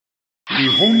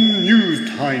Nihon News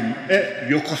Time へ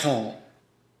ようこそ.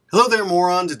 Hello there,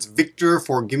 morons. It's Victor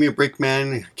for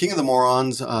Gimme-A-Breakman, King of the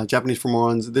Morons, Japanese for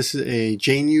Morons. This is a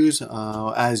JNEWS.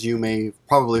 As you may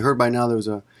probably heard by now, there was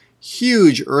a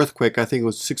huge earthquake. I think it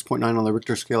was 6.9 on the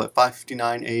Richter scale at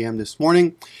 5:59 a.m. this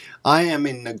morning. I am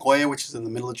in Nagoya, which is in the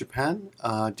middle of Japan.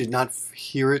 Did not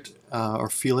hear it or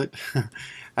feel it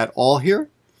at all here.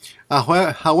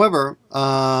 However,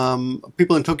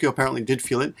 people in Tokyo apparently did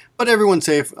feel it, but everyone's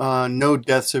safe. No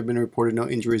deaths have been reported, no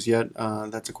injuries yet.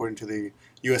 That's according to the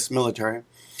U.S. military.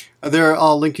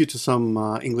 I'll link you to some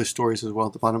English stories as well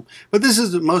at the bottom. But this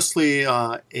is mostly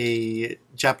a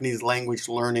Japanese language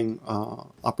learning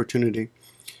opportunity.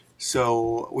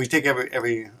 So we take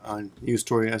every news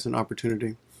story as an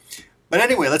opportunity. But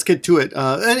anyway, let's get to it.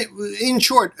 In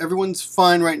short, everyone's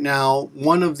fine right now.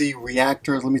 One of the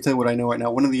reactors, let me tell you what I know right now.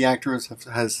 One of the reactors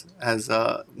has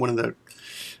one of the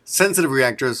sensitive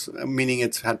reactors, meaning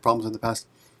it's had problems in the past,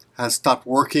 has stopped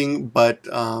working. But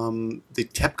the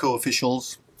TEPCO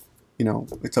officials, you know,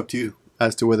 it's up to you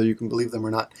as to whether you can believe them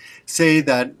or not, say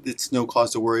that it's no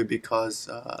cause to worry because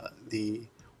the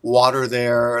water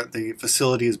there, the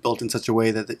facility is built in such a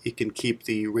way that it can keep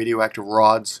the radioactive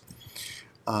rods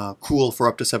cool for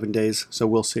up to 7 days, so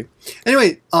we'll see.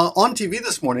 Anyway, on TV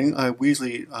this morning, we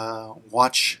usually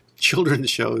watch children's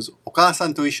shows,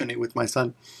 Okasan to Ishoni, with my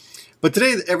son. But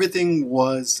today, everything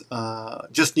was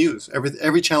just news.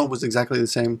 Every channel was exactly the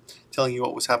same, telling you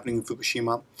what was happening in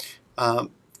Fukushima.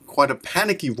 Quite a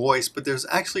panicky voice, but there's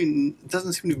actually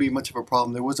doesn't seem to be much of a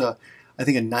problem. There was I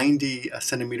think a 90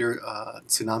 centimeter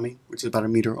tsunami, which is about a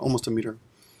meter, almost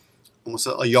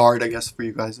a yard, I guess, for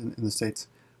you guys in the States.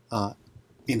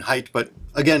 In height, but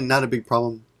again, not a big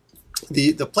problem.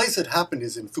 The place that happened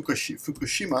is in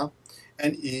Fukushima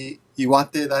and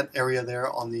Iwate, that area there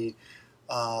on the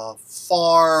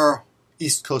far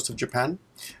east coast of Japan.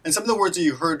 And some of the words that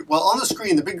you heard, well, on the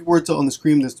screen, the big words on the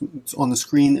screen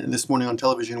this morning on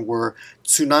television were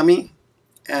tsunami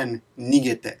and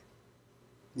nigete.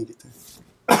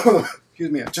 Excuse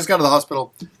me, I just got out of the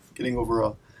hospital, getting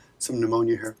over some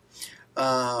pneumonia here.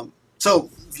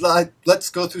 So let's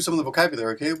go through some of the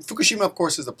vocabulary, okay? Fukushima, of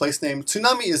course, is the place name.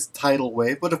 Tsunami is tidal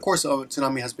wave, but of course,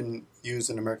 tsunami has been used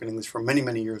in American English for many,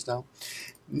 many years now.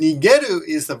 Nigeru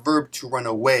is the verb to run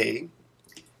away,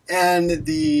 and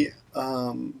the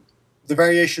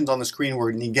variations on the screen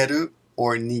were nigeru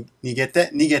or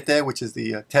nigete, which is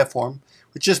the te form,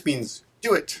 which just means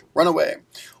do it, run away,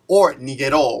 or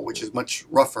nigero, which is much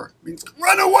rougher, means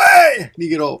run away,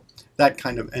 nigero, that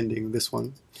kind of ending, this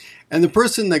one. And the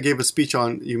person that gave a speech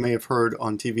you may have heard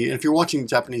on TV, and if you're watching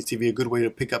Japanese TV, a good way to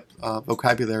pick up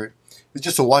vocabulary is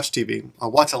just to watch TV.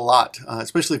 Watch a lot,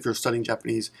 especially if you're studying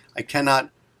Japanese. I cannot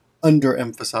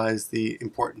underemphasize the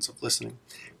importance of listening.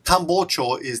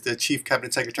 Kanbouchou is the chief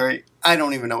cabinet secretary. I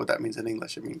don't even know what that means in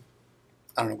English. I mean,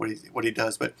 I don't know what he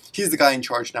does, but he's the guy in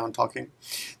charge now and talking.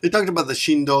 They talked about the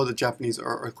shindo, the Japanese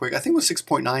earthquake. I think it was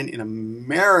 6.9 in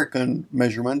American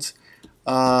measurements.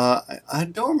 I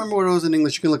don't remember what it was in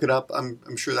English. You can look it up.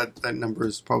 I'm sure that number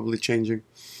is probably changing.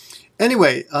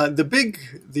 Anyway, the big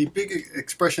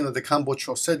expression that the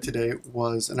Kanbouchou said today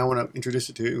was, and I want to introduce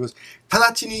it to you, it was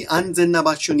Tadachi ni anzenna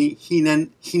basho ni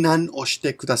hinanをし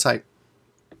てください.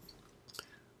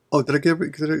 Oh, did I get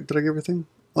everything?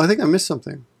 Oh, I think I missed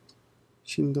something.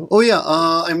 Shindo. Oh yeah,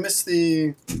 I missed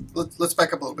the. Let's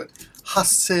back up a little bit.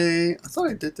 Hassei. I thought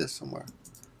I did this somewhere.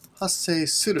 Hassei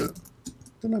suru.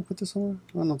 Didn't I put this somewhere?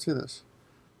 I don't see this.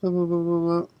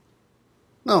 No,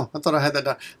 I thought I had that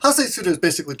down. Hassei suru is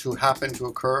basically to happen, to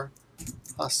occur.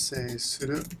 Hassei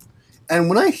suru. And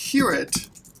when I hear it,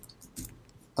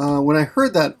 when I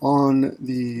heard that on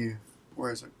the,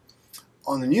 where is it?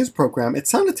 On the news program, it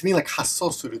sounded to me like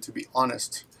hassou suru, to be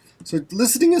honest. So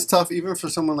listening is tough, even for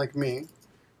someone like me.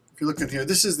 If you look in here,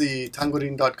 this is the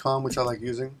tangorin.com, which I like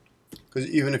using. Because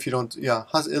even if you don't, yeah,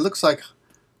 it looks like,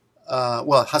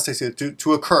 well, hassei suru,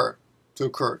 to occur,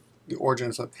 the origin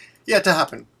of something. Yeah, to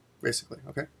happen, basically,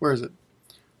 okay? Where is it?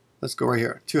 Let's go right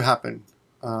here. To happen,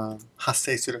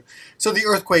 hassei suru. So the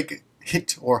earthquake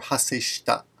hit, or hassei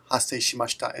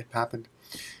shimashita, it happened.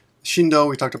 Shindo,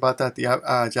 we talked about that,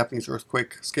 the Japanese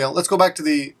earthquake scale. Let's go back to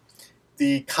the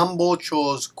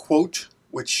Kanbouchou's quote,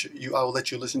 which I will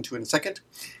let you listen to in a second.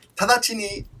 Tadachi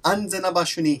ni anzenna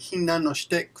basho ni hinanをし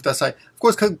てください. Of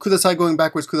course, kudasai, going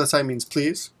backwards, kudasai means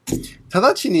please.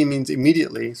 Tadachi ni means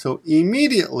immediately. So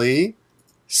immediately,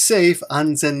 safe,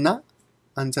 anzenna.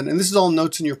 And this is all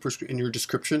notes in your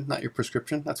description, not your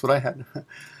prescription. That's what I had.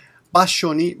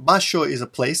 Basho ni, basho is a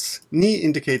place. Ni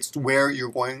indicates where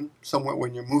you're going, somewhere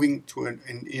when you're moving to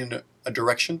in a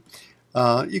direction.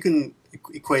 You can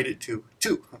equate it to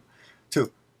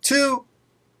to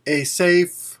a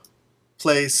safe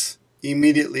place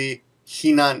immediately.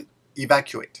 Hinan,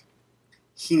 evacuate.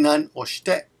 Hinan o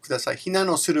shite kudasai. Hinan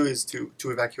o suru is to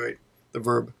evacuate, the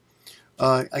verb.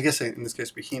 I guess in this case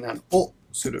it would be hinan o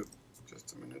suru.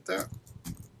 Just a minute there.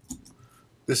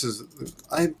 This is,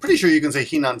 I'm pretty sure you can say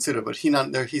hinan suru, but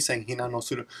hinan there he's saying hinan o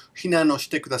suru. Hinan o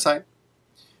shite kudasai.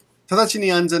 Tadachi ni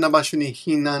anzenna basho ni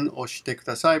hinan o shite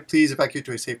kudasai. Please evacuate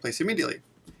to a safe place immediately.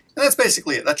 And that's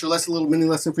basically it. That's your lesson, little mini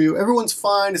lesson for you. Everyone's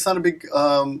fine. It's not a big.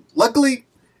 Luckily,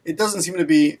 it doesn't seem to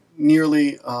be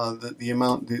nearly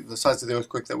the size of the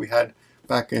earthquake that we had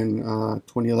back in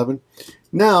 2011.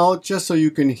 Now, just so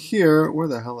you can hear, where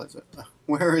the hell is it?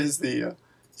 Where is the?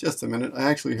 Just a minute. I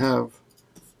actually have.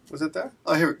 Was it there?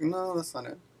 Oh, here. No, that's not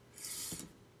it.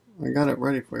 I got it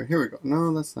ready for you. Here we go.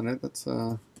 No, that's not it. That's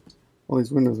all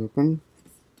these windows open.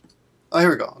 Oh,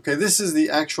 here we go. Okay, this is the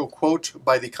actual quote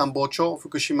by the Kanbouchou,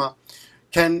 Fukushima.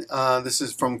 This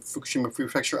is from Fukushima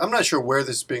Prefecture. I'm not sure where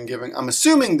this is being given. I'm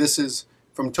assuming this is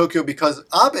from Tokyo because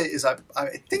Abe is, I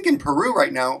think, in Peru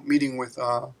right now, meeting with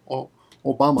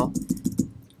Obama,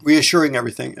 reassuring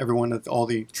everyone that all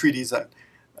the treaties that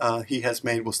he has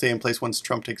made will stay in place once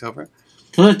Trump takes over.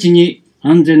 直ちに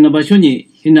安全な場所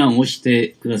に避難をし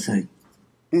てください。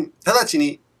直ち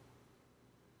に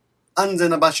安全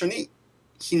な場所に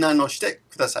避難をして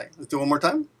ください. Let's do it one more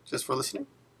time, just for listening,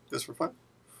 just for fun.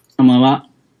 様は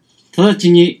直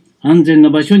ちに安全な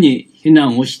場所に避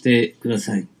難をしてくだ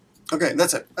さい. Okay,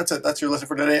 that's it. That's your lesson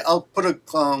for today. I'll put a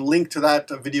link to that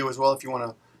video as well if you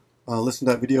want to listen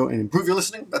to that video and improve your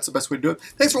listening. That's the best way to do it.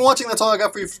 Thanks for watching. That's all I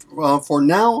got for you for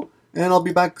now, and I'll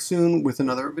be back soon with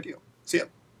another video. See ya.